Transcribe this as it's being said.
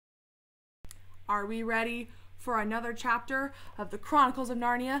Are we ready for another chapter of the Chronicles of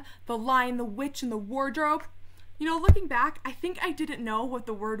Narnia, The Lion, the Witch, and the Wardrobe? You know, looking back, I think I didn't know what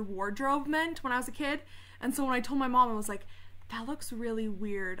the word wardrobe meant when I was a kid. And so when I told my mom, I was like, that looks really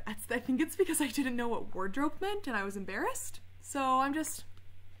weird. I think it's because I didn't know what wardrobe meant and I was embarrassed. So I'm just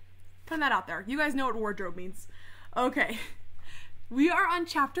putting that out there. You guys know what wardrobe means. Okay. We are on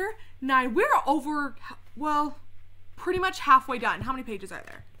chapter 9. We're over, well, pretty much halfway done. How many pages are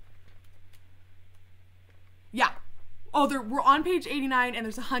there? Yeah. Oh, we're on page 89 and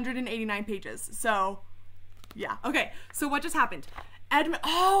there's 189 pages. So, yeah. Okay. So what just happened?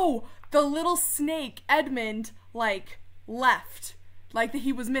 The little snake, Edmund, like, left. Like, that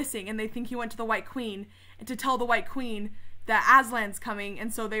he was missing and they think he went to the White Queen and to tell the White Queen that Aslan's coming,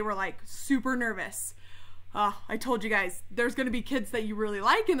 and so they were, like, super nervous. I told you guys, there's gonna be kids that you really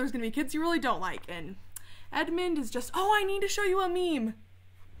like and there's gonna be kids you really don't like, and Edmund is just, I need to show you a meme.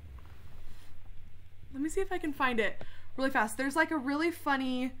 Let me see if I can find it really fast. There's, like, a really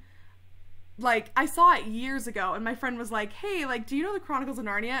funny, like, I saw it years ago, and my friend was like, hey, like, do you know the Chronicles of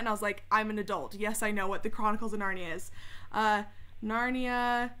Narnia? And I was like, I'm an adult. Yes, I know what the Chronicles of Narnia is.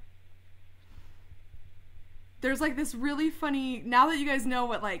 Narnia. There's, like, this really funny, now that you guys know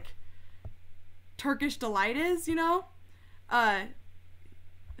what, like, Turkish delight is, you know?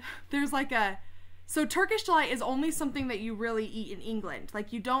 There's, like, so Turkish delight is only something that you really eat in England.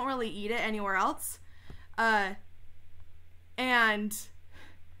 Like, you don't really eat it anywhere else. So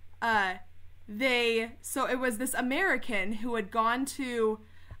it was this American who had gone to,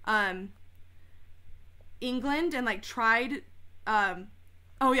 England and, like, tried,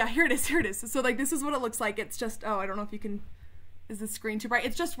 oh yeah, here it is. So, like, this is what it looks like. It's just, I don't know if you can, is the screen too bright?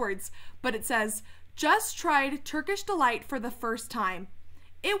 It's just words, but it says, just tried Turkish delight for the first time.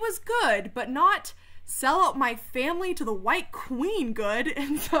 It was good, but not sell out my family to the White Queen good.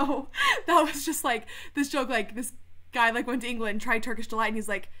 And so that was just, like, this joke, like, this guy, like, went to England, tried Turkish delight, and he's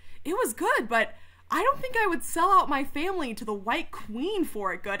like, it was good, but I don't think I would sell out my family to the White Queen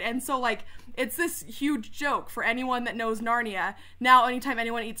for it good. And so, like, it's this huge joke for anyone that knows Narnia. Now, anytime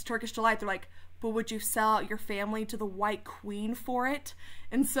anyone eats Turkish delight, they're like, but would you sell out your family to the White Queen for it?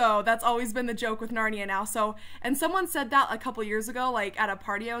 And so that's always been the joke with Narnia now. So, and someone said that a couple years ago, like, at a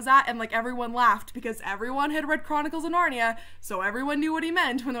party I was at, and, like, everyone laughed because everyone had read Chronicles of Narnia, so everyone knew what he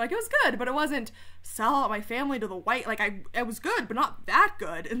meant when they're like, it was good, but it wasn't sell out my family to the White, like, it was good, but not that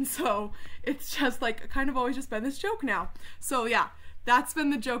good. And so it's just, like, kind of always just been this joke now. So, yeah, that's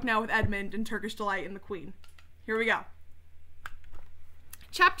been the joke now with Edmund and Turkish delight and the Queen. Here we go.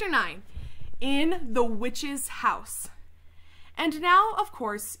 Chapter 9. In the Witch's House. And now, of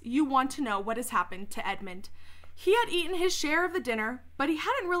course, you want to know what has happened to Edmund. He had eaten his share of the dinner, but he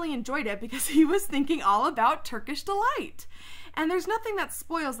hadn't really enjoyed it because he was thinking all about Turkish delight. And there's nothing that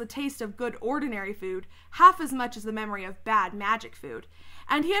spoils the taste of good ordinary food half as much as the memory of bad magic food.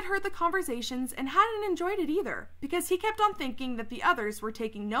 And he had heard the conversations and hadn't enjoyed it either, because he kept on thinking that the others were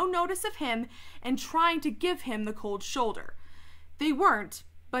taking no notice of him and trying to give him the cold shoulder. They weren't,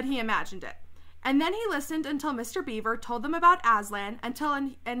 but he imagined it. And then he listened until Mr. Beaver told them about Aslan, until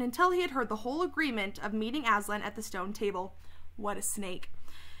he had heard the whole agreement of meeting Aslan at the stone table. What a snake.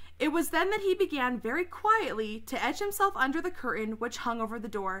 It was then that he began very quietly to edge himself under the curtain which hung over the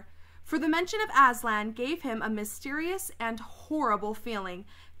door, for the mention of Aslan gave him a mysterious and horrible feeling,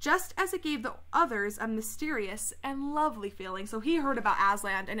 just as it gave the others a mysterious and lovely feeling. So he heard about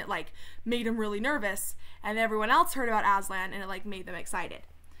Aslan and it, like, made him really nervous, and everyone else heard about Aslan and it, like, made them excited.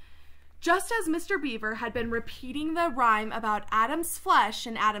 Just as Mr. Beaver had been repeating the rhyme about Adam's flesh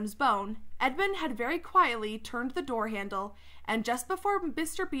and Adam's bone, Edmund had very quietly turned the door handle, and just before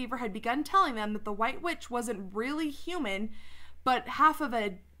Mr. Beaver had begun telling them that the White Witch wasn't really human, but half of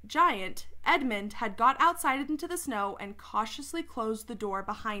a giant, Edmund had got outside into the snow and cautiously closed the door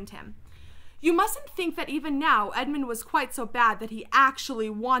behind him. You mustn't think that even now Edmund was quite so bad that he actually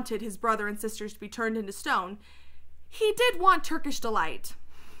wanted his brother and sisters to be turned into stone. He did want Turkish delight.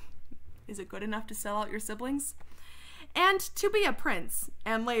 Is it good enough to sell out your siblings? And to be a prince,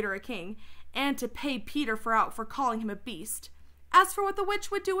 and later a king, and to pay Peter for calling him a beast. As for what the witch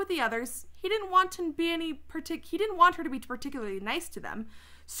would do with the others, he didn't want her to be particularly nice to them,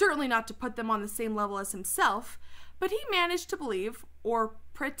 certainly not to put them on the same level as himself, but he managed to believe, or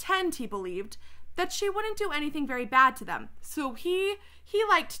pretend he believed, that she wouldn't do anything very bad to them. So he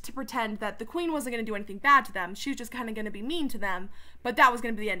liked to pretend that the Queen wasn't going to do anything bad to them. She was just kind of going to be mean to them, but that was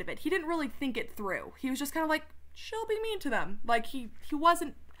going to be the end of it. He didn't really think it through. He was just kind of like, she'll be mean to them. Like, he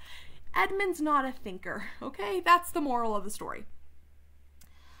wasn't, Edmund's not a thinker, okay? That's the moral of the story.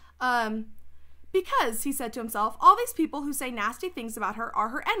 Because, he said to himself, all these people who say nasty things about her are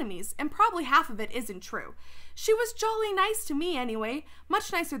her enemies, and probably half of it isn't true. She was jolly nice to me anyway,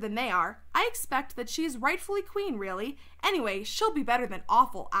 much nicer than they are. I expect that she is rightfully queen, really. Anyway, she'll be better than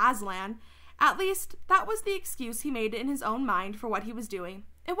awful Aslan. At least, that was the excuse he made in his own mind for what he was doing.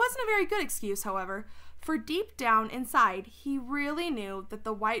 It wasn't a very good excuse, however, for deep down inside, he really knew that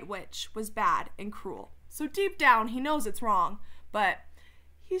the White Witch was bad and cruel. So deep down, he knows it's wrong, but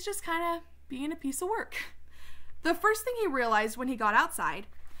he's just kind of being a piece of work. The first thing he realized when he got outside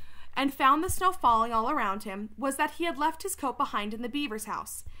and found the snow falling all around him was that he had left his coat behind in the beaver's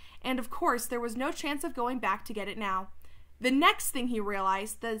house, and of course there was no chance of going back to get it now. The next thing he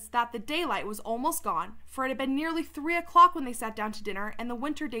realized is that the daylight was almost gone, for it had been nearly 3 o'clock when they sat down to dinner, and the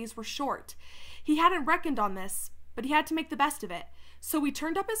winter days were short. He hadn't reckoned on this, but he had to make the best of it. So he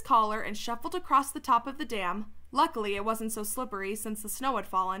turned up his collar and shuffled across the top of the dam. Luckily, it wasn't so slippery since the snow had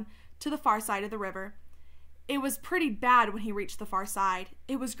fallen, to the far side of the river. It was pretty bad when he reached the far side.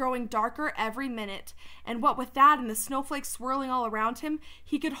 It was growing darker every minute, and what with that and the snowflakes swirling all around him,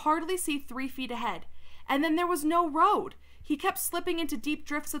 he could hardly see 3 feet ahead. And then there was no road. He kept slipping into deep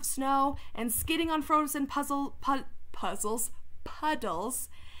drifts of snow and skidding on frozen puddles,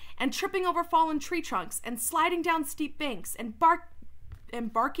 and tripping over fallen tree trunks and sliding down steep banks and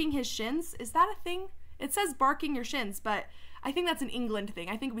barking his shins. Is that a thing? It says barking your shins, but I think that's an England thing.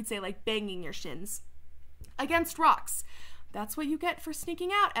 I think we'd say like banging your shins against rocks. That's what you get for sneaking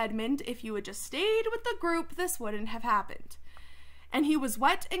out, Edmund. If you had just stayed with the group, this wouldn't have happened. And he was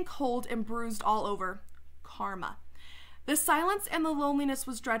wet and cold and bruised all over. Karma. The silence and the loneliness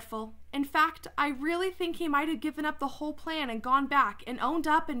was dreadful. In fact, I really think he might have given up the whole plan and gone back and owned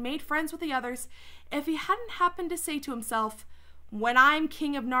up and made friends with the others if he hadn't happened to say to himself, when I'm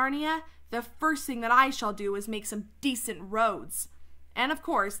king of Narnia, the first thing that I shall do is make some decent roads. And of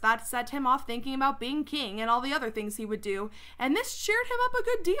course, that set him off thinking about being king and all the other things he would do, and this cheered him up a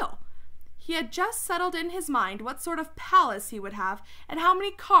good deal. He had just settled in his mind what sort of palace he would have, and how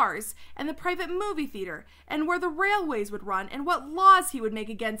many cars, and the private movie theater, and where the railways would run, and what laws he would make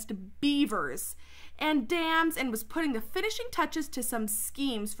against beavers and dams, and was putting the finishing touches to some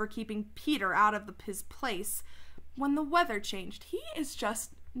schemes for keeping Peter out of his place, when the weather changed. He is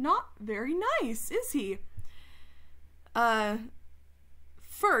just not very nice, is he?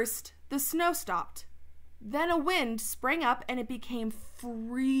 First, the snow stopped. Then a wind sprang up and it became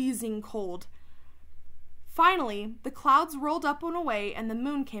freezing cold. Finally, the clouds rolled up and away and the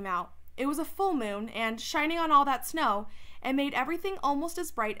moon came out. It was a full moon, and shining on all that snow, it made everything almost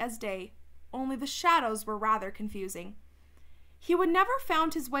as bright as day, only the shadows were rather confusing. He would never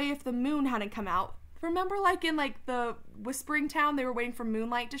found his way if the moon hadn't come out. Remember, like in the Whispering Town, they were waiting for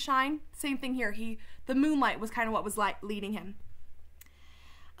moonlight to shine? Same thing here. The moonlight was kind of what was leading him.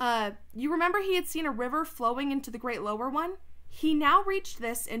 You remember he had seen a river flowing into the great lower one? He now reached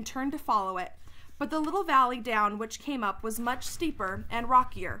this and turned to follow it, but the little valley down which came up was much steeper and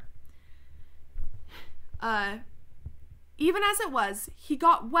rockier. Even as it was, he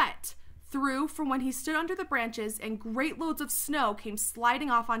got wet through from when he stood under the branches, and great loads of snow came sliding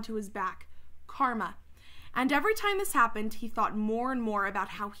off onto his back. Karma. And every time this happened, he thought more and more about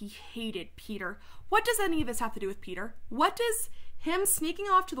how he hated Peter. What does any of this have to do with Peter? What does him sneaking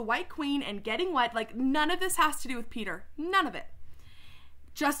off to the White Queen and getting wet, none of this has to do with Peter. None of it.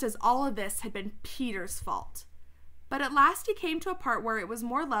 Just as all of this had been Peter's fault. But at last he came to a part where it was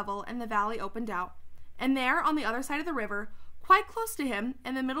more level and the valley opened out. And there, on the other side of the river, quite close to him,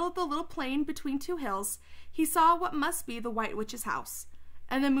 in the middle of the little plain between 2 hills, he saw what must be the White Witch's house.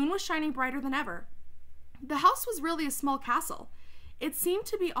 And the moon was shining brighter than ever. The house was really a small castle. It seemed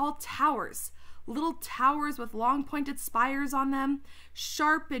to be all towers, little towers with long pointed spires on them,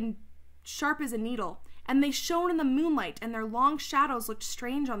 sharp as a needle, and they shone in the moonlight, and their long shadows looked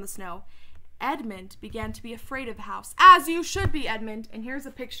strange on the snow. Edmund began to be afraid of the house, as you should be, Edmund. And here's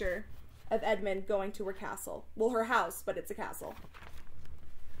a picture of Edmund going to her castle. Well, her house, but it's a castle.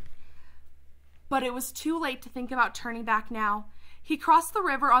 But it was too late to think about turning back now. He crossed the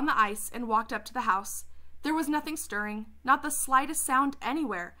river on the ice and walked up to the house. There was nothing stirring, not the slightest sound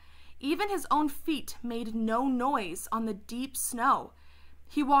anywhere. Even his own feet made no noise on the deep snow.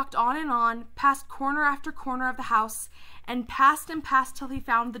 He walked on, past corner after corner of the house, and passed till he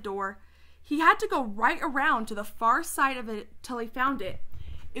found the door. He had to go right around to the far side of it till he found it.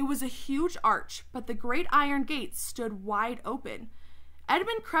 It was a huge arch, but the great iron gates stood wide open.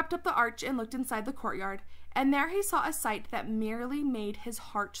 Edmund crept up the arch and looked inside the courtyard, and there he saw a sight that merely made his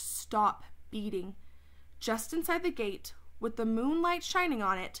heart stop beating. Just inside the gate, with the moonlight shining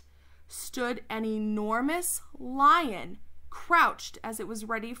on it, stood an enormous lion crouched as it was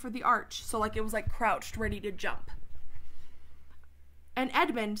ready for the arch. So like it was like crouched, ready to jump. And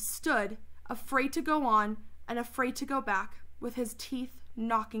Edmund stood, afraid to go on and afraid to go back, with his teeth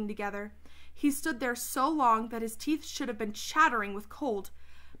knocking together. He stood there so long that his teeth should have been chattering with cold.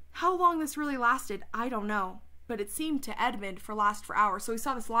 How long this really lasted, I don't know, but it seemed to Edmund last for hours. So he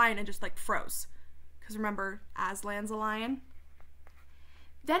saw this lion and just like froze. Because remember, Aslan's a lion.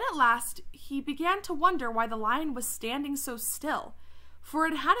 Then at last, he began to wonder why the lion was standing so still, for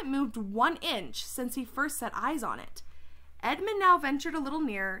it hadn't moved 1 inch since he first set eyes on it. Edmund now ventured a little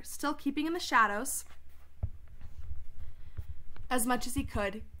nearer, still keeping in the shadows as much as he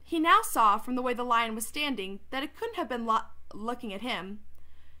could. He now saw, from the way the lion was standing, that it couldn't have been looking at him.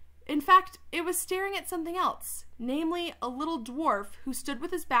 In fact, it was staring at something else, namely a little dwarf who stood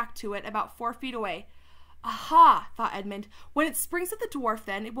with his back to it about 4 feet away. Aha, thought Edmund. When it springs at the dwarf,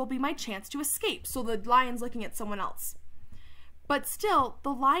 then, it will be my chance to escape, so the lion's looking at someone else. But still,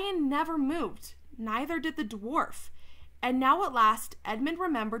 the lion never moved, neither did the dwarf. And now at last, Edmund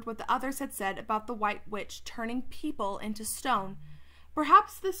remembered what the others had said about the White Witch turning people into stone.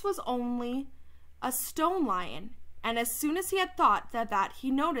 Perhaps this was only a stone lion, and as soon as he had thought that,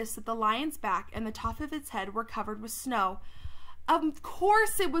 he noticed that the lion's back and the top of its head were covered with snow. Of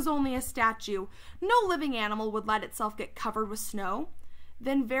course it was only a statue. No living animal would let itself get covered with snow.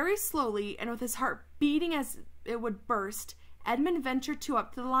 Then very slowly, and with his heart beating as it would burst, Edmund ventured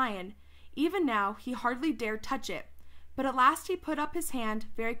up to the lion. Even now, he hardly dared touch it. But at last he put up his hand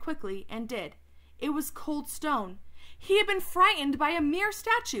very quickly and did. It was cold stone. He had been frightened by a mere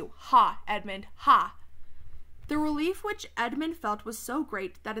statue. Ha, Edmund, ha! The relief which Edmund felt was so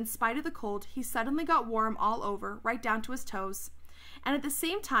great that in spite of the cold, he suddenly got warm all over, right down to his toes. And at the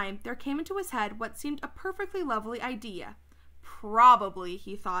same time, there came into his head what seemed a perfectly lovely idea. Probably,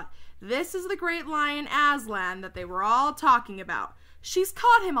 he thought, this is the great lion Aslan that they were all talking about. She's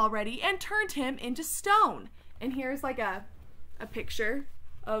caught him already and turned him into stone. And here's like a picture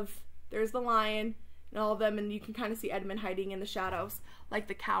of, there's the lion and all of them, and you can kind of see Edmund hiding in the shadows, like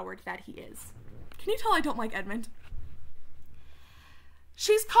the coward that he is. Can you tell I don't like Edmund?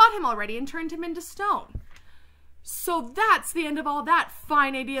 She's caught him already and turned him into stone. So that's the end of all that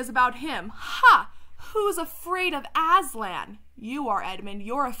fine ideas about him. Ha! Who's afraid of Aslan? You are, Edmund.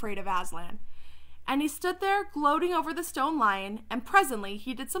 You're afraid of Aslan. And he stood there gloating over the stone lion, and presently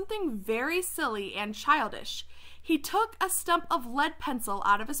he did something very silly and childish. He took a stump of lead pencil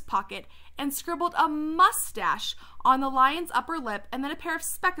out of his pocket and scribbled a mustache on the lion's upper lip and then a pair of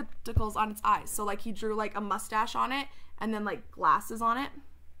spectacles on its eyes. So like he drew like a mustache on it and then like glasses on it.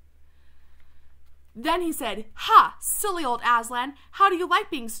 Then he said, "Ha, silly old Aslan, how do you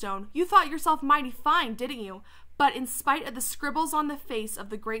like being stone? You thought yourself mighty fine, didn't you? But in spite of the scribbles on the face of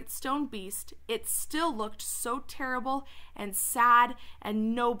the great stone beast, it still looked so terrible and sad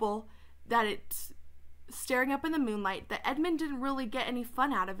and noble that it, staring up in the moonlight, that Edmund didn't really get any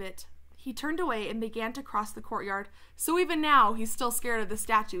fun out of it. He turned away and began to cross the courtyard, so even now he's still scared of the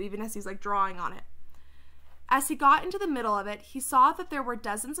statue, even as he's like drawing on it. As he got into the middle of it, he saw that there were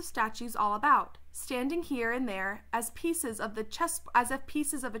dozens of statues all about, standing here and there as if pieces of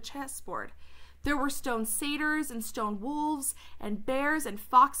a chessboard. There were stone satyrs and stone wolves and bears and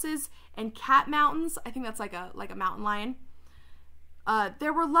foxes and cat mountains. I think that's like a mountain lion.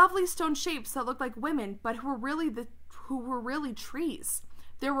 There were lovely stone shapes that looked like women, but who were really trees.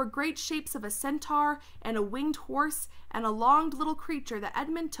 There were great shapes of a centaur and a winged horse and a longed little creature that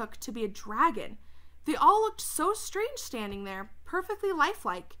Edmund took to be a dragon. They all looked so strange standing there, perfectly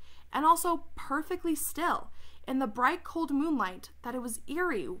lifelike, and also perfectly still, in the bright cold moonlight, that it was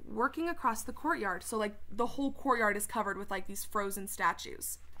eerie working across the courtyard. So like the whole courtyard is covered with like these frozen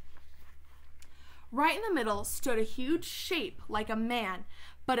statues. Right in the middle stood a huge shape like a man,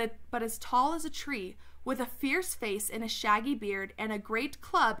 but as tall as a tree, with a fierce face and a shaggy beard and a great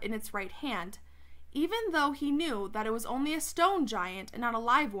club in its right hand. Even though he knew that it was only a stone giant and not a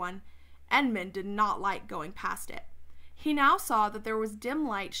live one, Edmund did not like going past it. He now saw that there was dim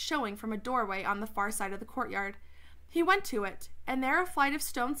light showing from a doorway on the far side of the courtyard. He went to it, and there a flight of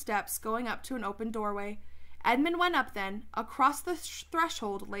stone steps going up to an open doorway. Edmund went up then. Across the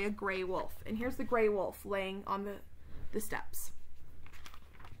threshold lay a gray wolf. And here's the gray wolf laying on the steps.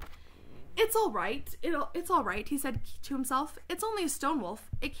 "It's all right. It's all right," he said to himself. "It's only a stone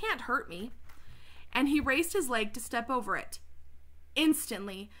wolf. It can't hurt me." And he raised his leg to step over it.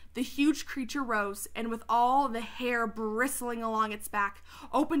 Instantly, the huge creature rose, and with all the hair bristling along its back,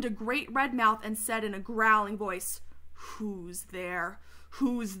 opened a great red mouth and said in a growling voice, "Who's there?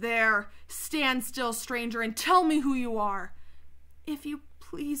 Who's there? Stand still, stranger, and tell me who you are." "If you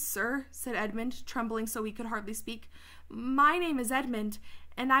please, sir," said Edmund, trembling so he could hardly speak, My name is Edmund,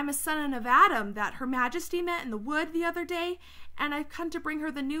 and I'm a son of Adam that Her Majesty met in the wood the other day, and I've come to bring her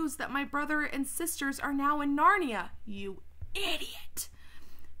the news that my brother and sisters are now in Narnia. You idiot!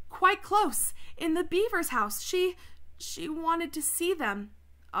 Quite close, in the beaver's house. She wanted to see them.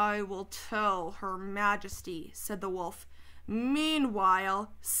 I will tell Her Majesty, said the wolf.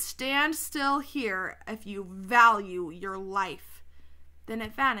 Meanwhile, stand still here if you value your life. Then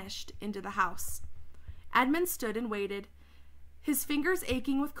it vanished into the house. Edmund stood and waited, his fingers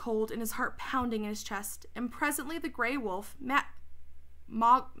aching with cold and his heart pounding in his chest, and presently the gray wolf,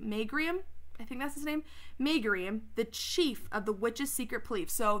 Magrium, I think that's his name, Magrium, the chief of the witches' secret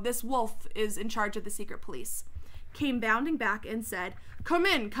police, so this wolf is in charge of the secret police, came bounding back and said, come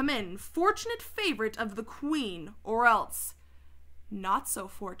in, fortunate favorite of the queen, or else not so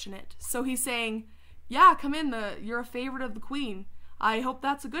fortunate. So he's saying, yeah, come in, you're a favorite of the queen. I hope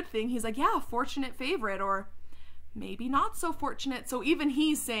that's a good thing. He's like, yeah, fortunate favorite, or maybe not so fortunate. So even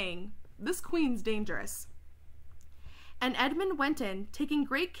he's saying, this queen's dangerous. And Edmund went in, taking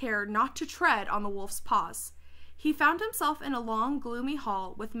great care not to tread on the wolf's paws. He found himself in a long, gloomy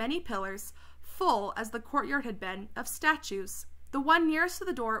hall with many pillars, full, as the courtyard had been, of statues. The one nearest to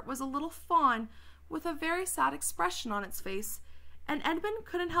the door was a little fawn with a very sad expression on its face, and Edmund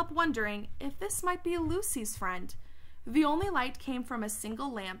couldn't help wondering if this might be Lucy's friend. The only light came from a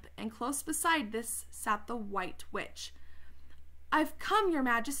single lamp, and close beside this sat the White Witch. I've come, Your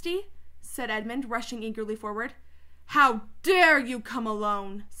Majesty, said Edmund, rushing eagerly forward. How dare you come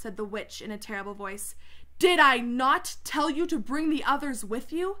alone, said the witch in a terrible voice. Did I not tell you to bring the others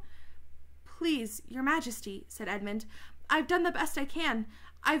with you? Please, Your Majesty, said Edmund, I've done the best I can.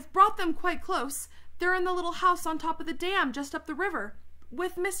 I've brought them quite close. They're in the little house on top of the dam just up the river,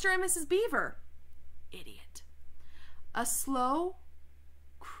 with Mr. and Mrs. Beaver. Idiot. A slow,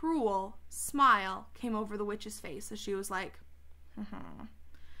 cruel smile came over the witch's face as she was like,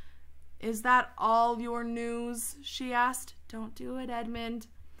 Is that all your news? She asked. Don't do it, Edmund.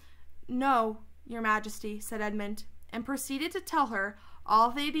 No, Your Majesty, said Edmund, and proceeded to tell her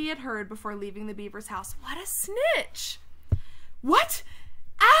all that he had heard before leaving the beaver's house. What a snitch! What?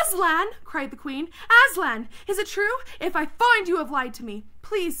 Aslan! Cried the queen. Aslan! Is it true? If I find you have lied to me,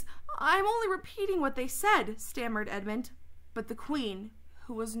 please, I'm only repeating what they said, stammered Edmund. But the queen,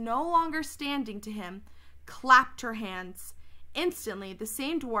 who was no longer standing to him, clapped her hands. Instantly, the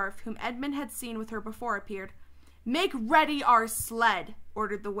same dwarf whom Edmund had seen with her before appeared. Make ready our sled,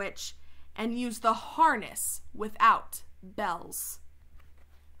 ordered the witch, and use the harness without bells.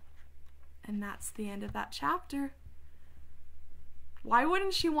 And that's the end of that chapter. Why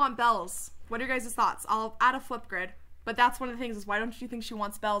wouldn't she want bells? What are your guys' thoughts? I'll add a flip grid, but that's one of the things is why don't you think she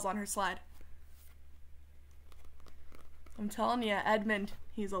wants bells on her sled? I'm telling you, Edmund,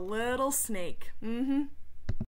 he's a little snake.